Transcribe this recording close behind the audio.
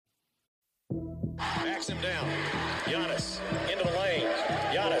Backs him down. Giannis into the lane.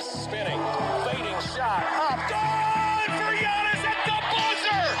 Giannis spinning. Fading shot. Up. Good for Giannis at the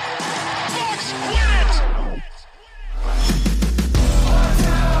buzzer. Bucks win it. Our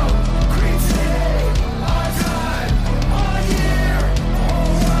town, Green City, our time, our year,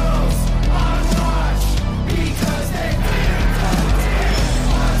 whole world's on watch because they've been collected.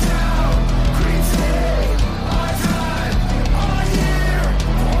 Our town, Green City, our time, our year,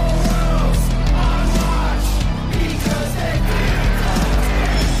 whole world's on watch because they've been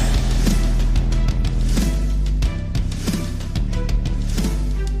collected.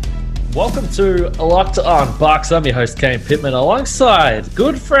 Welcome to Locked On Bucks. I'm your host, Kane Pittman, alongside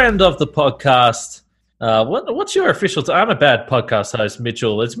good friend of the podcast. What's your official? I'm a bad podcast host,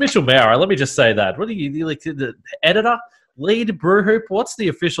 Mitchell. It's Mitchell Maurer. Let me just say that. What are you like? The editor, lead, brew hoop? What's the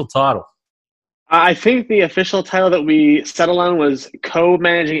official title? I think the official title that we settled on was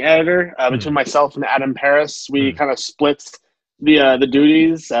co-managing editor between myself and Adam Paris. We kind of split the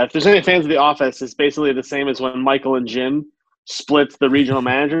duties. If there's any fans of The Office, it's basically the same as when Michael and Jim split the regional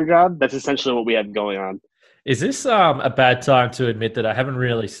manager job. That's essentially what we have going on. Is this a bad time to admit that I haven't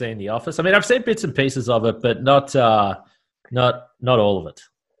really seen The Office? I mean, I've seen bits and pieces of it, but not all of it.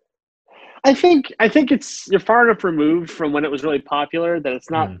 I think it's you're far enough removed from when it was really popular that it's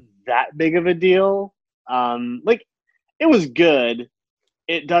not that big of a deal. Like it was good.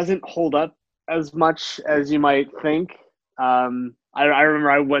 It doesn't hold up as much as you might think. I remember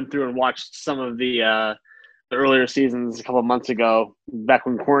I went through and watched some of the earlier seasons a couple of months ago, back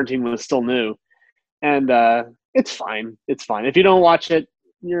when quarantine was still new, and it's fine. It's fine. If you don't watch it,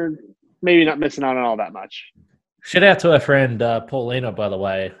 you're maybe not missing out on all that much. Shout out to our friend Paulina, by the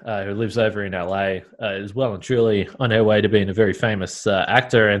way, who lives over in LA, is well and truly on her way to being a very famous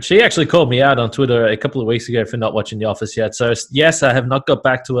actor. And she actually called me out on Twitter a couple of weeks ago for not watching The Office yet. So, yes, I have not got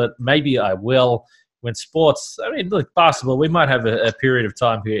back to it. Maybe I will. When sports, I mean, look, basketball, we might have a period of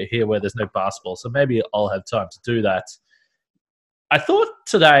time here where there's no basketball. So maybe I'll have time to do that. I thought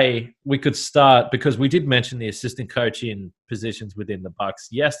today we could start because we did mention the assistant coaching positions within the Bucks.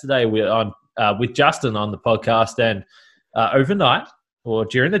 Yesterday we were on with Justin on the podcast, and overnight or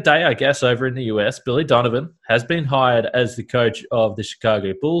during the day, I guess, over in the US, Billy Donovan has been hired as the coach of the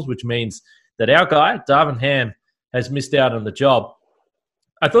Chicago Bulls, which means that our guy, Darvin Ham, has missed out on the job.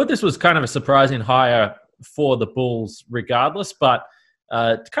 I thought this was kind of a surprising hire for the Bulls regardless, but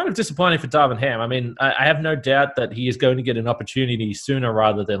kind of disappointing for Darvin Ham. I mean, I have no doubt that he is going to get an opportunity sooner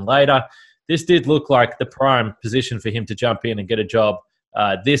rather than later. This did look like the prime position for him to jump in and get a job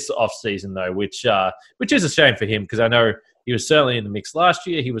this offseason, though, which is a shame for him because I know he was certainly in the mix last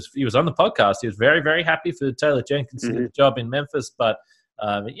year. He was on the podcast. He was very, very happy for Taylor Jenkins to get a job in Memphis, but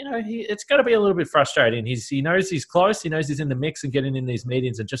it's got to be a little bit frustrating. He knows he's close. He knows he's in the mix and getting in these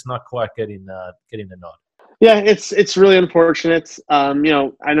meetings and just not quite getting the nod. Yeah, it's really unfortunate. I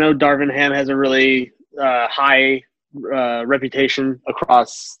know Darvin Ham has a really high reputation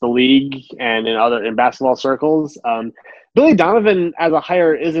across the league and in basketball circles. Billy Donovan as a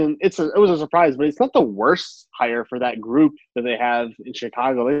hire it was a surprise, but it's not the worst hire for that group that they have in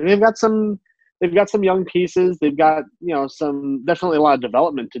Chicago. They've got some young pieces. They've got some definitely a lot of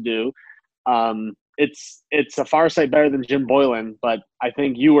development to do. It's a far sight better than Jim Boylan, but I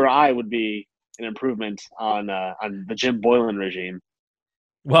think you or I would be an improvement on the Jim Boylan regime.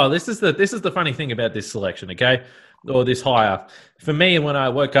 Well, this is the funny thing about this selection, okay, or this hire. For me, when I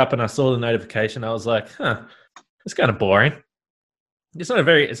woke up and I saw the notification, I was like, it's kind of boring. It's not a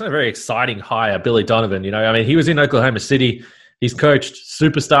very exciting hire, Billy Donovan. I mean, he was in Oklahoma City. He's coached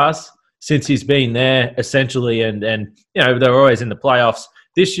superstars since he's been there, essentially, and they were always in the playoffs.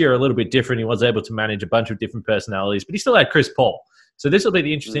 This year, a little bit different. He was able to manage a bunch of different personalities, but he still had Chris Paul. So this will be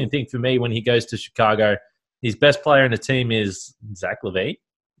the interesting thing for me when he goes to Chicago. His best player in the team is Zach LaVine.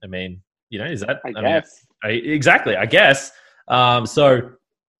 I mean, is that? I guess. Exactly, I guess. So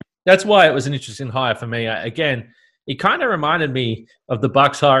that's why it was an interesting hire for me. Again, it kind of reminded me of the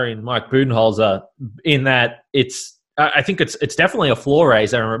Bucks hiring Mike Budenholzer in that I think it's definitely a floor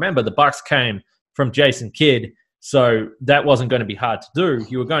raiser. And remember, the Bucks came from Jason Kidd. So that wasn't going to be hard to do.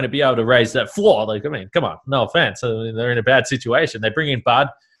 You were going to be able to raise that floor. Like, I mean, come on, no offense. They're in a bad situation. They bring in Bud.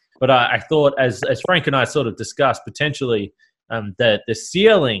 But I thought, as Frank and I sort of discussed, potentially that the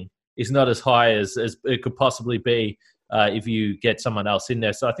ceiling is not as high as it could possibly be if you get someone else in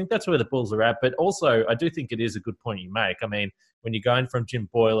there. So I think that's where the Bulls are at. But also, I do think it is a good point you make. I mean, when you're going from Jim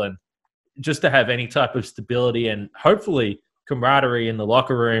Boylan, just to have any type of stability and hopefully camaraderie in the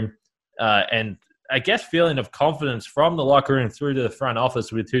locker room and I guess feeling of confidence from the locker room through to the front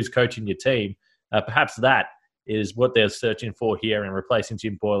office with who's coaching your team, perhaps that is what they're searching for here in replacing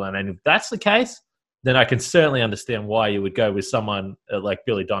Jim Boylan. And if that's the case, then I can certainly understand why you would go with someone like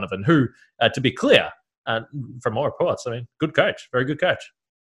Billy Donovan, who, to be clear, from all reports, I mean, good coach, very good coach.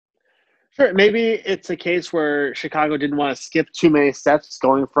 Sure. Maybe it's a case where Chicago didn't want to skip too many steps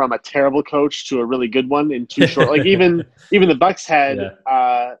going from a terrible coach to a really good one in too short. Like even the Bucks had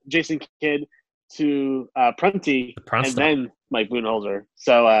Jason Kidd to Prunty and then Mike Budenholzer.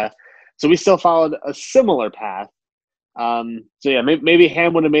 So we still followed a similar path. Maybe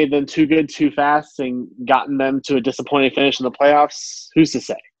Ham would have made them too good too fast and gotten them to a disappointing finish in the playoffs. Who's to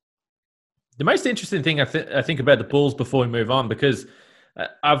say? The most interesting thing I think about the Bulls before we move on, because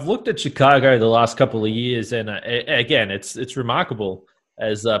I've looked at Chicago the last couple of years, and again, it's remarkable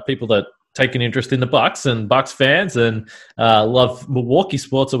as people that take an interest in the Bucks and Bucks fans and love Milwaukee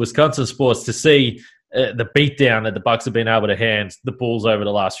sports or Wisconsin sports to see the beatdown that the Bucks have been able to hand the Bulls over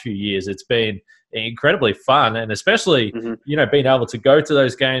the last few years. It's been incredibly fun, and especially being able to go to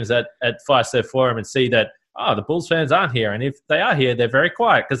those games at Fiserv Forum and see that the Bulls fans aren't here, and if they are here, they're very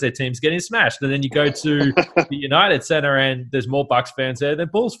quiet because their team's getting smashed. And then you go to the United Center, and there's more Bucks fans there than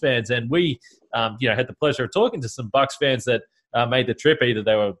Bulls fans. And we, had the pleasure of talking to some Bucks fans that made the trip.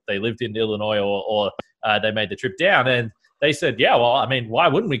 Either they lived in Illinois or they made the trip down, and they said, yeah, well, I mean, why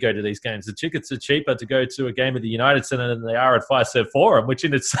wouldn't we go to these games? The tickets are cheaper to go to a game at the United Center than they are at Fiserv Forum, which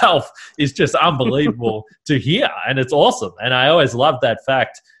in itself is just unbelievable to hear, and it's awesome. And I always loved that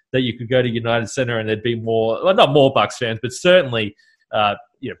fact that you could go to United Center and there'd be more, well, not more Bucks fans, but certainly,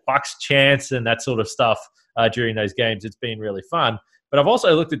 Bucks chants and that sort of stuff during those games. It's been really fun. But I've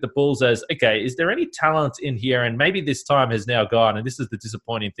also looked at the Bulls as, okay, is there any talent in here? And maybe this time has now gone, and this is the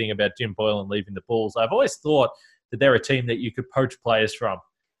disappointing thing about Jim Boylan leaving the Bulls. I've always thought that they're a team that you could poach players from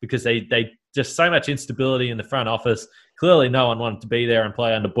because they just so much instability in the front office. Clearly no one wanted to be there and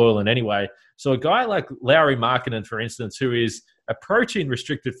play under Boylan anyway. So a guy like Lauri Markkanen, for instance, who is approaching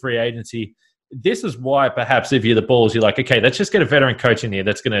restricted free agency, this is why perhaps if you're the Bulls, you're like, okay, let's just get a veteran coach in here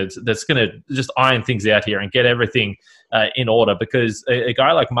that's gonna just iron things out here and get everything in order. Because a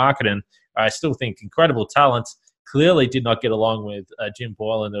guy like Markkanen, I still think incredible talent, clearly did not get along with Jim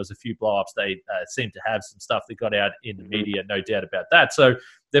Boylan. There was a few blow-ups. They seemed to have some stuff that got out in the media, no doubt about that. So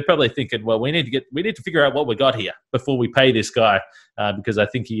they're probably thinking, well, we need to figure out what we got here before we pay this guy, because I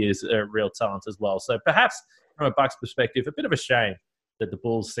think he is a real talent as well. So perhaps from a Bucks perspective, a bit of a shame that the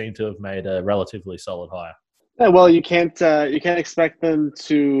Bulls seem to have made a relatively solid hire. Yeah, well, you can't expect them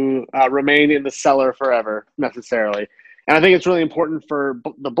to remain in the cellar forever necessarily, and I think it's really important for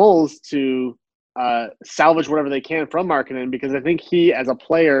the Bulls to salvage whatever they can from Markkanen, because I think he, as a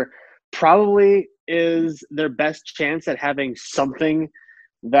player, probably is their best chance at having something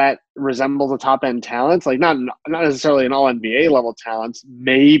that resembles a top end talent, like not necessarily an all NBA level talent,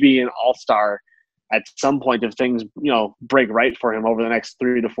 maybe an all-star at some point if things break right for him over the next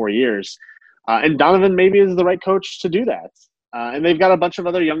 3 to 4 years. And Donovan maybe is the right coach to do that. And they've got a bunch of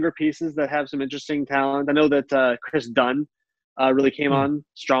other younger pieces that have some interesting talent. I know that Chris Dunn really came on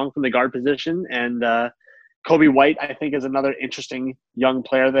strong from the guard position. And Kobe White, I think, is another interesting young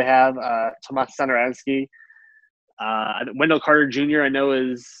player they have. Tomas Satoransky. Wendell Carter Jr. I know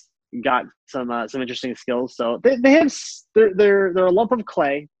has got some interesting skills. So they have they're a lump of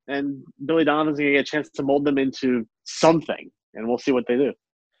clay, and Billy Donovan's going to get a chance to mold them into something, and we'll see what they do. All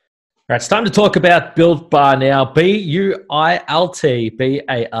right, it's time to talk about Built Bar now.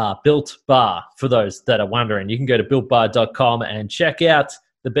 BUILTBAR, Built Bar, for those that are wondering. You can go to BuiltBar.com and check out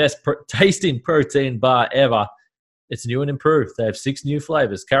the best tasting protein bar ever. It's new and improved. They have 6 new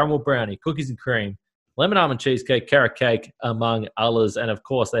flavors: caramel brownie, cookies and cream, lemon almond cheesecake, carrot cake, among others. And of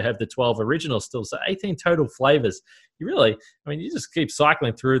course, they have the 12 originals still, so 18 total flavors. You just keep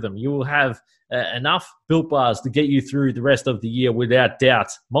cycling through them. You will have enough Built Bars to get you through the rest of the year without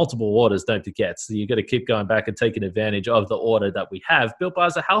doubt. Multiple orders, don't forget. So you've got to keep going back and taking advantage of the order that we have. Built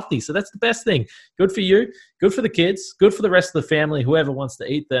Bars are healthy, so that's the best thing. Good for you, good for the kids, good for the rest of the family, whoever wants to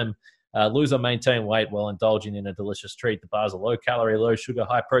eat them. Lose or maintain weight while indulging in a delicious treat. The bars are low calorie, low sugar,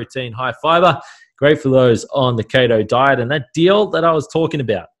 high protein, high fiber. Great for those on the keto diet. And that deal that I was talking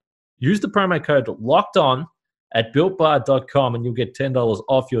about, use the promo code LOCKEDON at BuiltBar.com and you'll get $10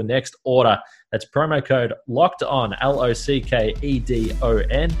 off your next order. That's promo code LOCKEDON,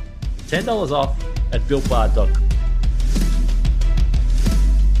 LOCKEDON. $10 off at BuiltBar.com.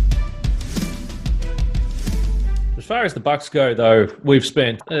 As far as the Bucks go, though, we've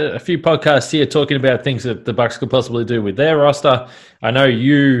spent a few podcasts here talking about things that the Bucks could possibly do with their roster. I know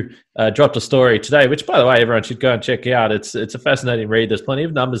you dropped a story today, which, by the way, everyone should go and check out. It's a fascinating read. There's plenty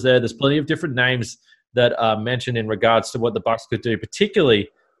of numbers there. There's plenty of different names that are mentioned in regards to what the Bucks could do, particularly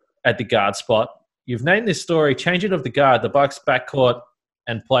at the guard spot. you've named this story "Changing of the Guard: The Bucks Backcourt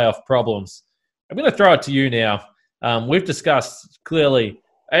and Playoff Problems." I'm going to throw it to you now. We've discussed clearly,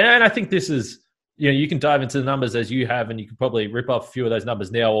 and I think this is, you can dive into the numbers as you have, and you can probably rip off a few of those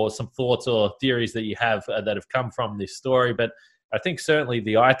numbers now, or some thoughts or theories that you have that have come from this story. But I think certainly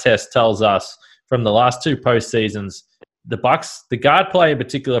the eye test tells us from the last two postseasons, the Bucks, the guard play in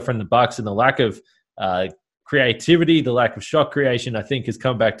particular from the Bucks, and the lack of creativity, the lack of shot creation, I think has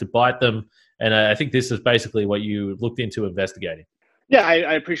come back to bite them. And I think this is basically what you looked into investigating. Yeah,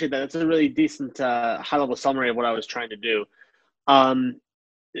 I appreciate that. It's a really decent high-level summary of what I was trying to do.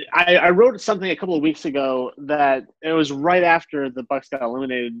 I wrote something a couple of weeks ago that it was right after the Bucks got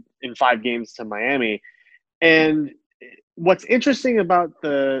eliminated in 5 games to Miami. And what's interesting about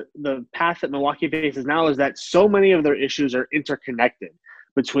the path that Milwaukee faces now is that so many of their issues are interconnected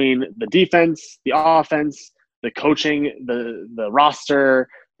between the defense, the offense, the coaching, the roster,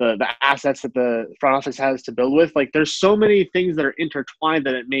 the assets that the front office has to build with. Like, there's so many things that are intertwined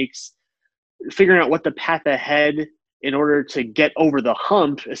that it makes figuring out what the path ahead in order to get over the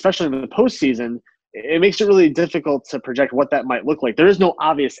hump, especially in the postseason, it makes it really difficult to project what that might look like. There is no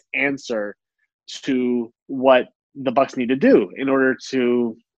obvious answer to what the Bucks need to do in order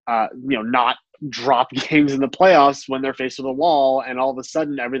to, not drop games in the playoffs when they're faced with a wall and all of a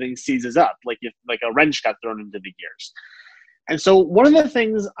sudden everything seizes up, like a wrench got thrown into the gears. And so one of the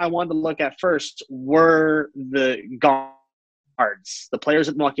things I wanted to look at first were the guards, the players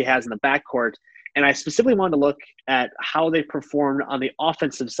that Milwaukee has in the backcourt. And I specifically wanted to look at how they performed on the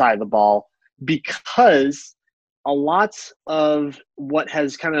offensive side of the ball, because a lot of what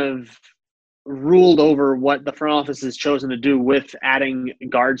has kind of ruled over what the front office has chosen to do with adding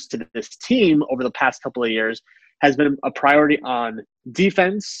guards to this team over the past couple of years has been a priority on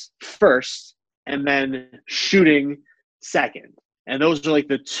defense first and then shooting second. And those are like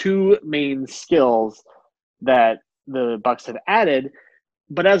the 2 main skills that the Bucks have added.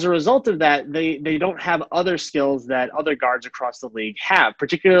 But as a result of that, they don't have other skills that other guards across the league have,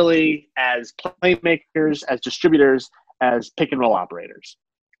 particularly as playmakers, as distributors, as pick and roll operators.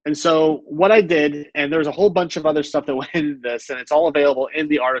 And so what I did, and there's a whole bunch of other stuff that went into this, and it's all available in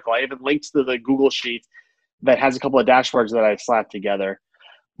the article. I even linked to the Google Sheet that has a couple of dashboards that I slapped together.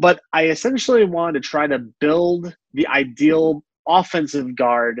 But I essentially wanted to try to build the ideal offensive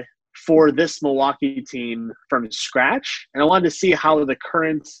guard for this Milwaukee team from scratch. And I wanted to see how the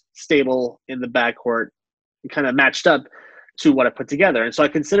current stable in the backcourt kind of matched up to what I put together. And so I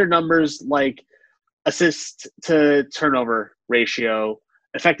considered numbers like assist to turnover ratio,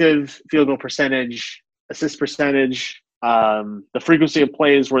 effective field goal percentage, assist percentage, the frequency of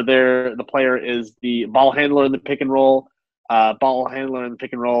plays where the player is the ball handler in the pick and roll,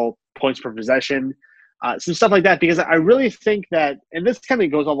 points per possession, some stuff like that, because I really think that, and this kind of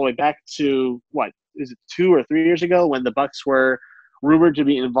goes all the way back to, what, is it 2 or 3 years ago when the Bucks were rumored to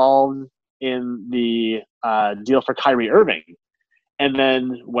be involved in the deal for Kyrie Irving. And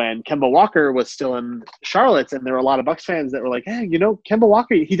then when Kemba Walker was still in Charlotte, and there were a lot of Bucks fans that were like, hey, Kemba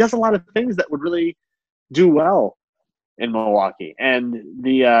Walker, he does a lot of things that would really do well in Milwaukee. And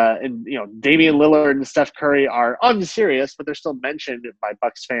Damian Lillard and Steph Curry are unserious, but they're still mentioned by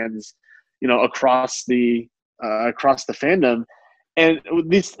Bucks fans, across the fandom. And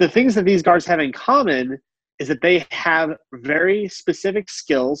the things that these guards have in common is that they have very specific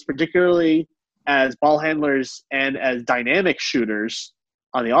skills, particularly as ball handlers and as dynamic shooters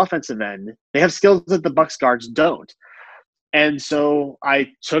on the offensive end. They have skills that the Bucks guards don't. And so I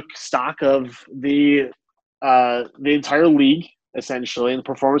took stock of the entire league, essentially, and the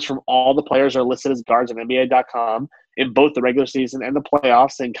performance from all the players are listed as guards on NBA.com in both the regular season and the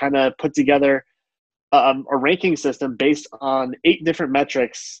playoffs, and kind of put together a ranking system based on 8 different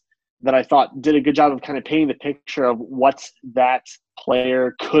metrics that I thought did a good job of kind of painting the picture of what that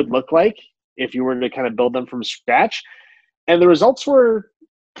player could look like if you were to kind of build them from scratch. And the results were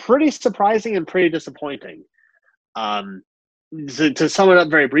pretty surprising and pretty disappointing. To sum it up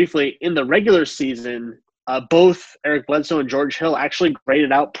very briefly, in the regular season, both Eric Bledsoe and George Hill actually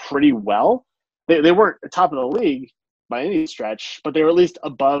graded out pretty well. They weren't top of the league by any stretch, but they were at least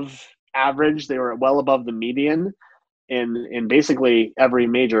above average. They were well above the median in basically every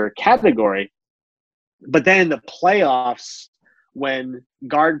major category. But then the playoffs, when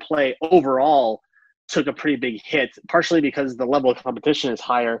guard play overall took a pretty big hit, partially because the level of competition is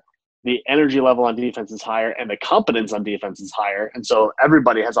higher, the energy level on defense is higher, and the competence on defense is higher. And so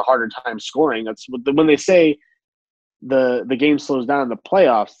everybody has a harder time scoring. That's when they say the game slows down in the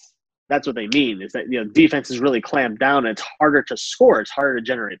playoffs, that's what they mean, is that defense is really clamped down and it's harder to score. It's harder to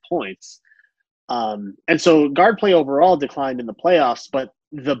generate points. And so guard play overall declined in the playoffs, but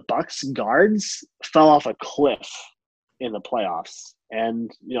the Bucks guards fell off a cliff in the playoffs.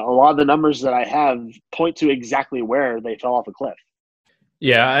 And, a lot of the numbers that I have point to exactly where they fell off a cliff.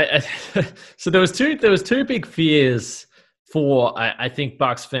 Yeah, so there was two big fears for I think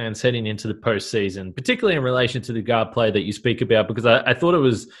Bucks fans heading into the postseason, particularly in relation to the guard play that you speak about, because I thought it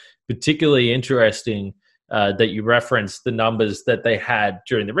was particularly interesting that you referenced the numbers that they had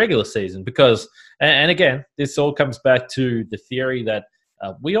during the regular season. Because, and again, this all comes back to the theory that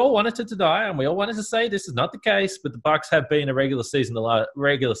we all wanted to deny, and we all wanted to say this is not the case, but the Bucks have been a regular season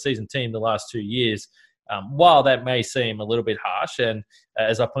team the last 2 years. While that may seem a little bit harsh, and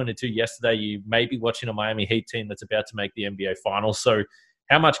as I pointed to yesterday, you may be watching a Miami Heat team that's about to make the NBA Finals. So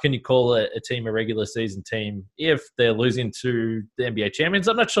how much can you call a team a regular season team if they're losing to the NBA champions?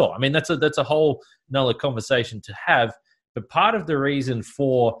 I'm not sure. I mean, that's a whole nother conversation to have. But part of the reason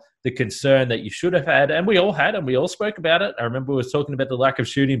for the concern that you should have had, and we all spoke about it. I remember we were talking about the lack of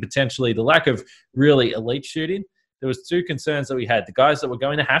shooting, potentially the lack of really elite shooting. There was two concerns that we had. The guys that were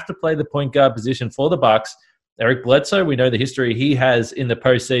going to have to play the point guard position for the Bucks, Eric Bledsoe, we know the history he has in the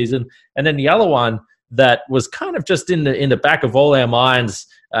postseason. And then the other one that was kind of just in the back of all our minds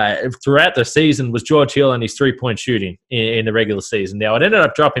throughout the season was George Hill and his three-point shooting in the regular season. Now, it ended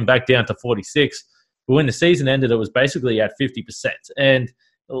up dropping back down to 46, but when the season ended, it was basically at 50%. And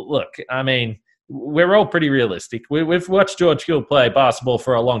look, I mean, we're all pretty realistic. We've watched George Hill play basketball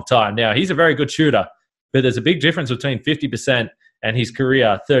for a long time. Now, he's a very good shooter, but there's a big difference between 50% and his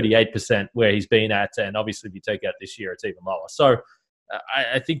career 38% where he's been at. And obviously, if you take out this year, it's even lower. So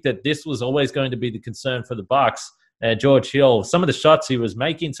I think that this was always going to be the concern for the Bucks. George Hill, some of the shots he was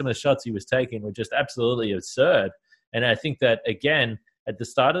making, some of the shots he was taking were just absolutely absurd. And I think that, again, at the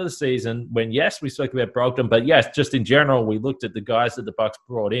start of the season, when, yes, we spoke about Brogdon, but yes, just in general, we looked at the guys that the Bucks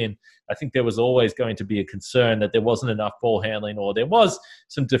brought in. I think there was always going to be a concern that there wasn't enough ball handling, or there was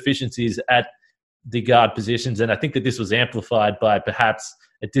some deficiencies at the guard positions. And I think that this was amplified by perhaps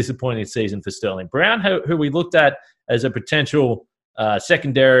a disappointing season for Sterling Brown, who we looked at as a potential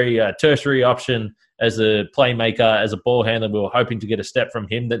secondary, tertiary option as a playmaker, as a ball handler. We were hoping to get a step from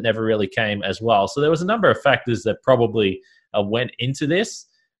him that never really came as well. So there was a number of factors that probably went into this.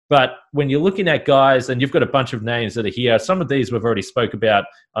 But when you're looking at guys, and you've got a bunch of names that are here, some of these we've already spoke about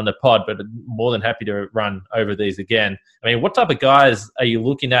on the pod, but more than happy to run over these again. I mean, what type of guys are you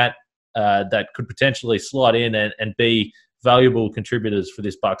looking at that could potentially slot in and be valuable contributors for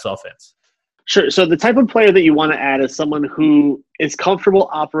this Bucks offense? Sure. So the type of player that you want to add is someone who is comfortable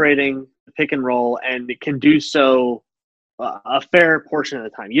operating the pick and roll and can do so a fair portion of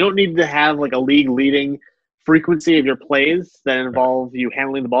the time. You don't need to have like a league-leading frequency of your plays that involve you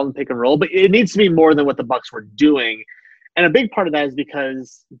handling the ball in pick and roll, but it needs to be more than what the Bucks were doing. And a big part of that is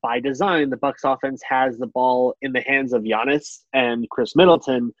because by design, the Bucks offense has the ball in the hands of Giannis and Chris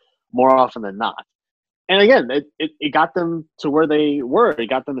Middleton more often than not. And again, it got them to where they were. It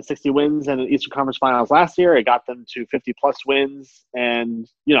got them to 60 wins in the Eastern Conference Finals last year. It got them to 50-plus wins. And,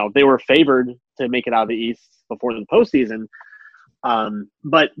 they were favored to make it out of the East before the postseason.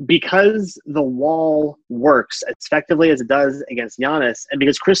 But because the wall works as effectively as it does against Giannis, and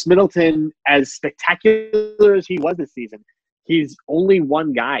because Chris Middleton, as spectacular as he was this season, he's only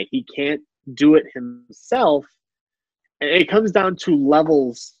one guy. He can't do it himself. And it comes down to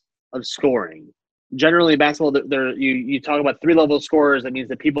levels of scoring. Generally, in basketball, you talk about three-level scorers. That means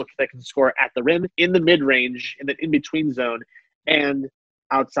that people that can score at the rim, in the mid-range, in the in-between zone, and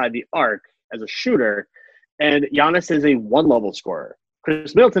outside the arc as a shooter. And Giannis is a one-level scorer.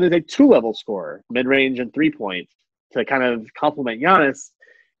 Chris Middleton is a two-level scorer, mid-range and three-point, to kind of complement Giannis.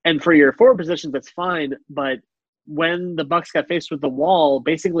 And for your forward positions, that's fine. But when the Bucks got faced with the wall,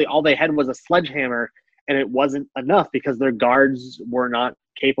 basically all they had was a sledgehammer, and it wasn't enough because their guards were not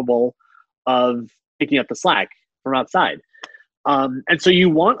capable of picking up the slack from outside. And so you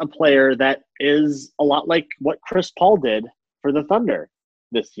want a player that is a lot like what Chris Paul did for the Thunder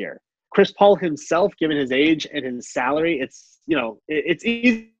this year. Chris Paul himself, given his age and his salary, it's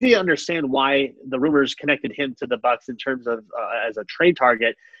easy to understand why the rumors connected him to the Bucks in terms of as a trade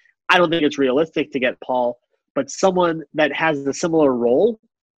target. I don't think it's realistic to get Paul, but someone that has a similar role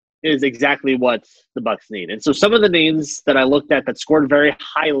is exactly what the Bucks need. And so some of the names that I looked at that scored very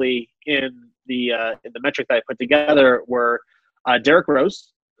highly in the metric that I put together were Derrick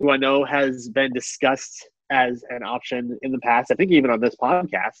Rose, who I know has been discussed as an option in the past. I think even on this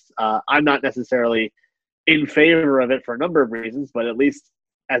podcast, I'm not necessarily in favor of it for a number of reasons, but at least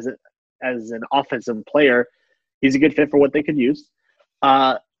as an offensive player, he's a good fit for what they could use.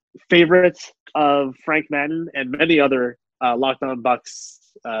 Favorite of Frank Madden and many other Locked On Bucks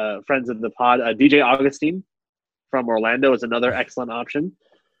friends of the pod, DJ Augustine from Orlando is another excellent option.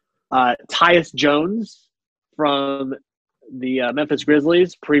 Tyus Jones from the Memphis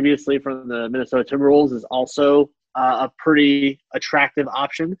Grizzlies, previously from the Minnesota Timberwolves, is also a pretty attractive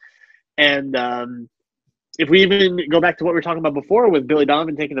option. And if we even go back to what we were talking about before with Billy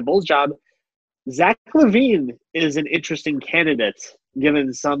Donovan taking the Bulls job, Zach LaVine is an interesting candidate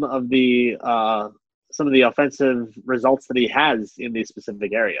given some of the offensive results that he has in these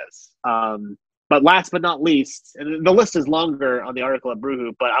specific areas. But last but not least, and the list is longer on the article at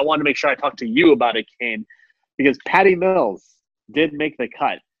Brewhoop, but I want to make sure I talk to you about it, Kane, because Patty Mills did make the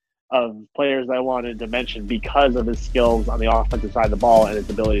cut of players I wanted to mention because of his skills on the offensive side of the ball and his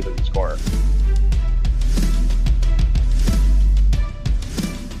ability as a scorer.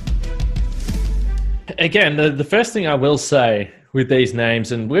 Again, the first thing I will say with these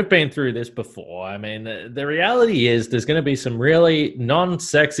names, and we've been through this before, I mean, the reality is there's going to be some really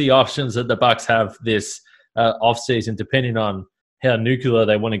non-sexy options that the Bucks have this offseason, depending on how nuclear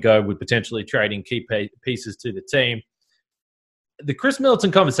they want to go with potentially trading key pieces to the team. The Chris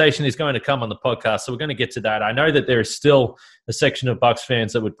Middleton conversation is going to come on the podcast, so we're going to get to that. I know that there is still a section of Bucks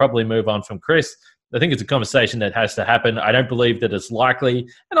fans that would probably move on from Chris. I think it's a conversation that has to happen. I don't believe that it's likely.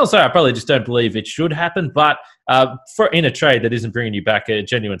 And also, I probably just don't believe it should happen. But in a trade that isn't bringing you back a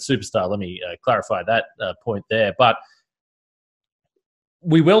genuine superstar, let me clarify that point there. But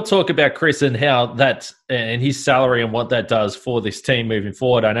we will talk about Chris and how that and his salary and what that does for this team moving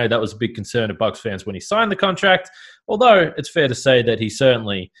forward. I know that was a big concern of Bucks fans when he signed the contract, although it's fair to say that he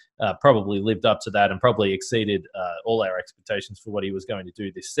certainly probably lived up to that and probably exceeded all our expectations for what he was going to do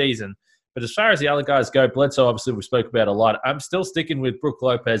this season. But as far as the other guys go, Bledsoe, obviously, we spoke about a lot. I'm still sticking with Brook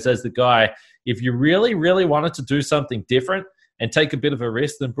Lopez as the guy. If you really, really wanted to do something different and take a bit of a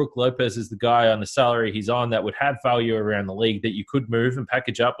risk, then Brook Lopez is the guy on the salary he's on that would have value around the league that you could move and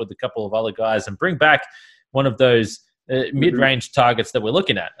package up with a couple of other guys and bring back one of those mid-range targets that we're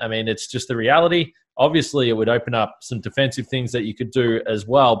looking at. I mean, it's just the reality. Obviously, it would open up some defensive things that you could do as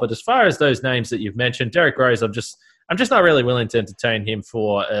well. But as far as those names that you've mentioned, Derrick Rose, I'm just not really willing to entertain him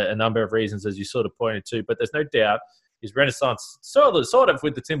for a number of reasons, as you sort of pointed to. But there's no doubt his renaissance, sort of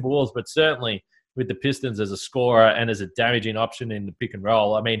with the Timberwolves, but certainly with the Pistons as a scorer and as a damaging option in the pick and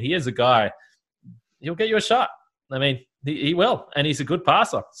roll. I mean, he is a guy, he'll get you a shot. I mean, he will, and he's a good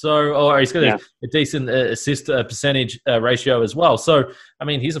passer. Or he's got a decent assist percentage ratio as well. So, I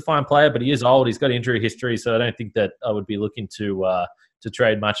mean, he's a fine player, but he is old. He's got injury history, so I don't think that I would be looking to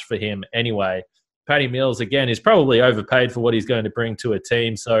trade much for him anyway. Patty Mills, again, is probably overpaid for what he's going to bring to a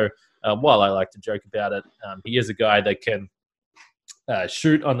team. So while I like to joke about it, he is a guy that can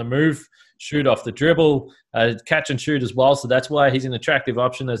shoot on the move, shoot off the dribble, catch and shoot as well. So that's why he's an attractive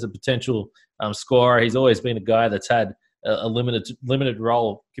option as a potential scorer. He's always been a guy that's had a limited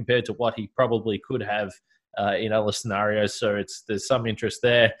role compared to what he probably could have in other scenarios. So there's some interest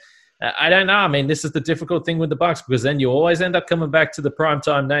there. I don't know. I mean, this is the difficult thing with the Bucks because then you always end up coming back to the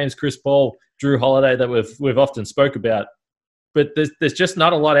primetime names, Chris Paul, Drew Holiday, that we've often spoke about. But there's just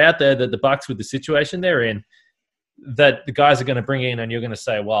not a lot out there that the Bucks, with the situation they're in, that the guys are going to bring in, and you're going to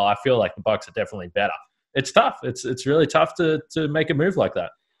say, "Well, I feel like the Bucks are definitely better." It's tough. It's really tough to make a move like that.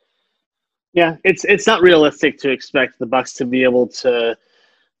 Yeah, it's not realistic to expect the Bucks to be able to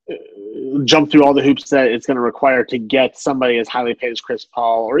jump through all the hoops that it's going to require to get somebody as highly paid as Chris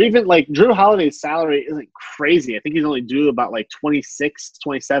Paul, or even like Drew Holiday's salary isn't crazy. I think he's only due about like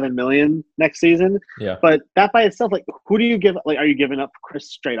 27 million next season. Yeah. But that by itself, like, who do you give? Like, are you giving up Chris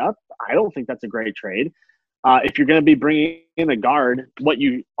straight up? I don't think that's a great trade. If you're going to be bringing in a guard, what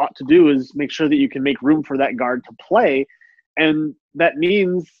you ought to do is make sure that you can make room for that guard to play. And that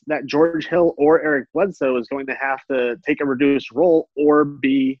means that George Hill or Eric Bledsoe is going to have to take a reduced role or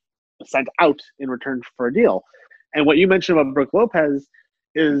be sent out in return for a deal. And what you mentioned about Brook Lopez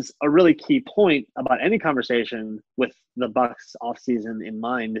is a really key point about any conversation with the Bucks offseason in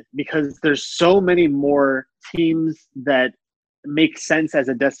mind, because there's so many more teams that make sense as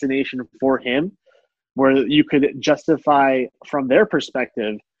a destination for him, where you could justify from their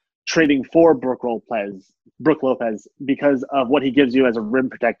perspective trading for Brook Lopez because of what he gives you as a rim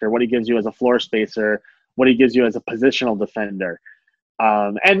protector, what he gives you as a floor spacer, what he gives you as a positional defender.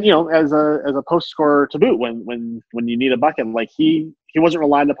 And as a post scorer to boot when you need a bucket. Like he wasn't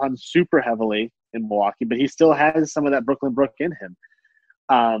relied upon super heavily in Milwaukee, but he still has some of that Brooklyn Brook in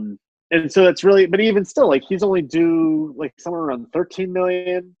him. And so that's really, but even still, like, he's only due like somewhere around 13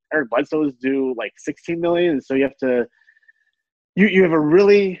 million. Eric Bledsoe is due like 16 million. And so you have to, you have a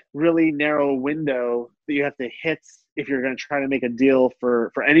really, really narrow window that you have to hit if you're going to try to make a deal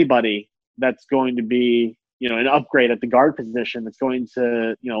for anybody that's going to be, an upgrade at the guard position that's going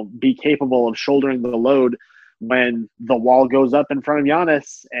to, be capable of shouldering the load when the wall goes up in front of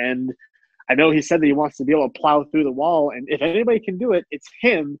Giannis. And I know he said that he wants to be able to plow through the wall, and if anybody can do it, it's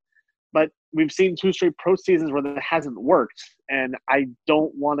him. But we've seen 2 straight pro seasons where that hasn't worked, and I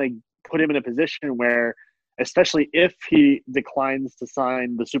don't want to put him in a position where, especially if he declines to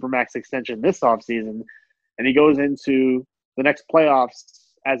sign the Supermax extension this offseason, and he goes into the next playoffs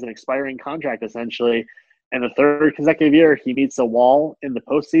as an expiring contract, essentially, and the 3rd consecutive year he meets a wall in the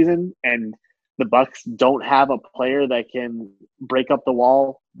postseason, and the Bucks don't have a player that can break up the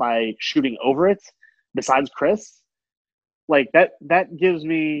wall by shooting over it besides Chris. Like that gives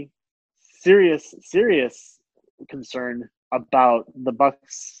me serious concern about the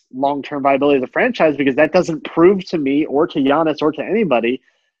Bucks' long-term viability as a franchise, because that doesn't prove to me or to Giannis or to anybody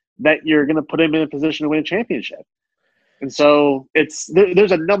that you're going to put him in a position to win a championship. And so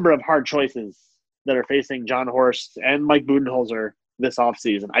there's a number of hard choices that are facing John Horst and Mike Budenholzer this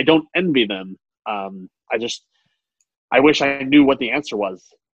offseason. I don't envy them. I wish I knew what the answer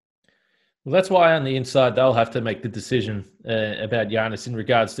was. Well, that's why on the inside they'll have to make the decision about Giannis in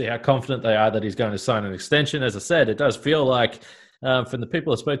regards to how confident they are that he's going to sign an extension. As I said, it does feel like from the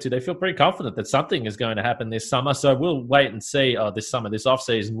people I spoke to, they feel pretty confident that something is going to happen this summer. So we'll wait and see. This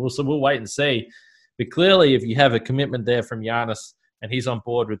offseason, we'll wait and see. But clearly, if you have a commitment there from Giannis and he's on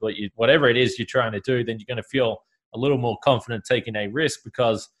board with whatever it is you're trying to do, then you're going to feel a little more confident taking a risk,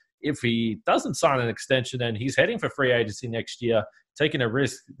 because if he doesn't sign an extension and he's heading for free agency next year, taking a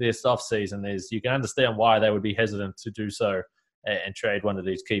risk this offseason you can understand why they would be hesitant to do so and trade one of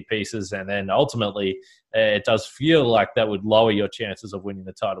these key pieces. And then ultimately, it does feel like that would lower your chances of winning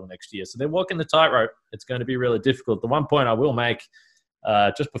the title next year. So they're walking the tightrope. It's going to be really difficult. The one point I will make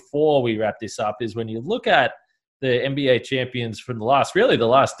just before we wrap this up is when you look at the NBA champions from the last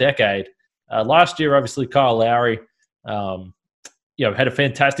decade, last year, obviously, Kyle Lowry, had a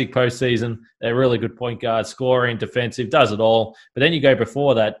fantastic postseason. A really good point guard, scoring, defensive, does it all. But then you go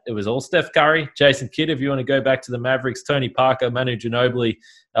before that, it was all Steph Curry, Jason Kidd, if you want to go back to the Mavericks, Tony Parker, Manu Ginobili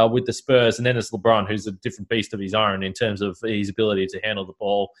with the Spurs, and then it's LeBron, who's a different beast of his own in terms of his ability to handle the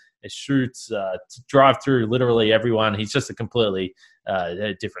ball, shoots, to drive through literally everyone. He's just a completely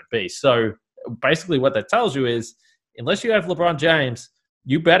different beast. So basically what that tells you is, unless you have LeBron James,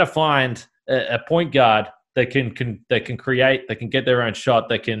 you better find a point guard that can create, that can get their own shot,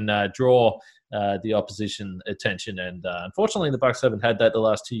 that can draw the opposition attention. And unfortunately, the Bucks haven't had that the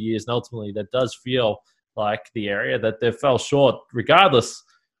last 2 years. And ultimately, that does feel like the area that they fell short, regardless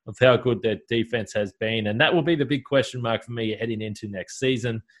of how good their defense has been. And that will be the big question mark for me heading into next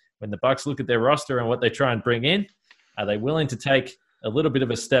season. When the Bucks look at their roster and what they try and bring in, are they willing to take a little bit of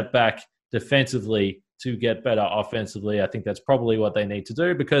a step back defensively to get better offensively? I think that's probably what they need to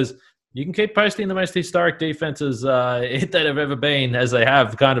do, because you can keep posting the most historic defenses that have ever been, as they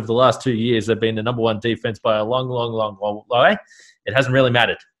have kind of the last 2 years. They've been the number one defense by a long way. It hasn't really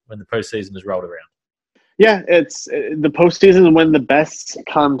mattered when the postseason has rolled around. Yeah, it's the postseason when the best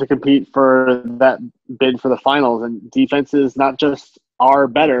come to compete for that bid for the finals, and defenses not just are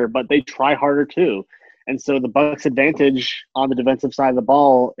better, but they try harder too. And so the Bucks' advantage on the defensive side of the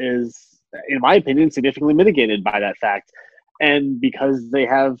ball is, in my opinion, significantly mitigated by that fact. And because they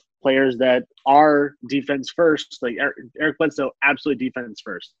have players that are defense first, like Eric Bledsoe, absolutely defense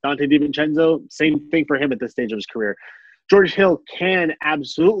first. Dante DiVincenzo, same thing for him at this stage of his career. George Hill can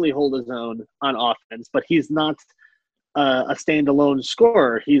absolutely hold his own on offense, but he's not a standalone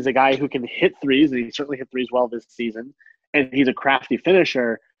scorer. He's a guy who can hit threes, and he certainly hit threes well this season, and he's a crafty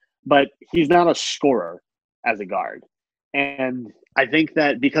finisher, but he's not a scorer as a guard. And I think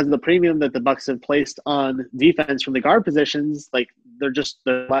that because of the premium that the Bucks have placed on defense from the guard positions, like they're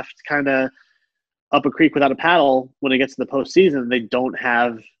left kind of up a creek without a paddle when it gets to the postseason. They don't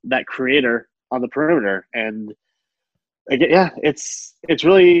have that creator on the perimeter. And again, yeah, it's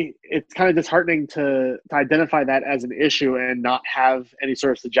kind of disheartening to identify that as an issue and not have any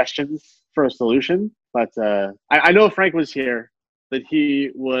sort of suggestions for a solution. But I know if Frank was here, that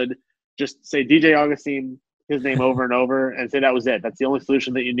he would just say DJ Augustine, his name over and over, and say that was it. That's the only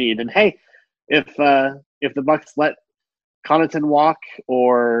solution that you need. And hey, if the Bucks let Connaughton walk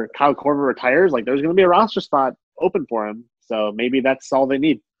or Kyle Korver retires, like there's going to be a roster spot open for him. So maybe that's all they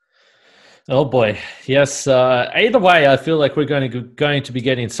need. Oh boy, yes. Either way, I feel like we're going to be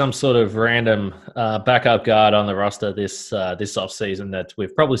getting some sort of random backup guard on the roster this offseason that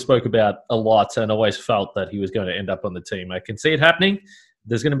we've probably spoke about a lot, and always felt that he was going to end up on the team. I can see it happening.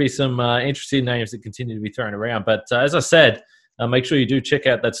 There's going to be some interesting names that continue to be thrown around. But as I said, make sure you do check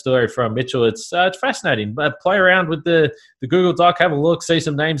out that story from Mitchell. It's fascinating. Play around with the Google Doc, have a look, see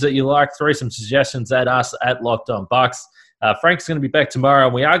some names that you like, throw some suggestions at us at Locked On Bucks. Frank's going to be back tomorrow,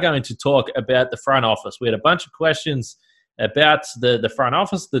 and we are going to talk about the front office. We had a bunch of questions about the front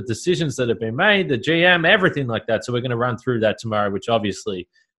office, the decisions that have been made, the GM, everything like that. So we're going to run through that tomorrow, which obviously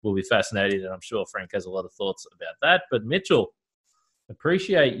will be fascinating, and I'm sure Frank has a lot of thoughts about that. But Mitchell,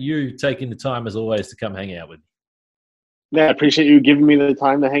 appreciate you taking the time, as always, to come hang out with me. Yeah, I appreciate you giving me the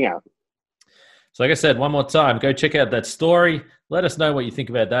time to hang out. So like I said, one more time, go check out that story. Let us know what you think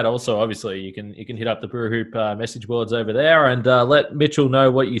about that. Also, obviously, you can hit up the Brew Hoop message boards over there and let Mitchell know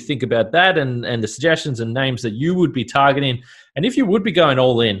what you think about that and the suggestions and names that you would be targeting. And if you would be going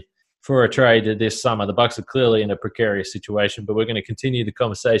all in for a trade this summer, the Bucks are clearly in a precarious situation, but we're going to continue the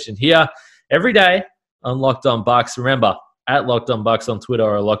conversation here every day on Locked On Bucks. Remember, at Locked On Bucks on Twitter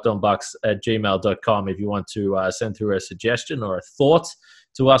or lockedonbucks@gmail.com if you want to send through a suggestion or a thought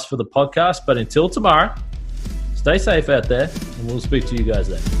to us for the podcast. But until tomorrow, stay safe out there, and we'll speak to you guys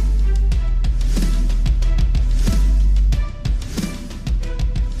then.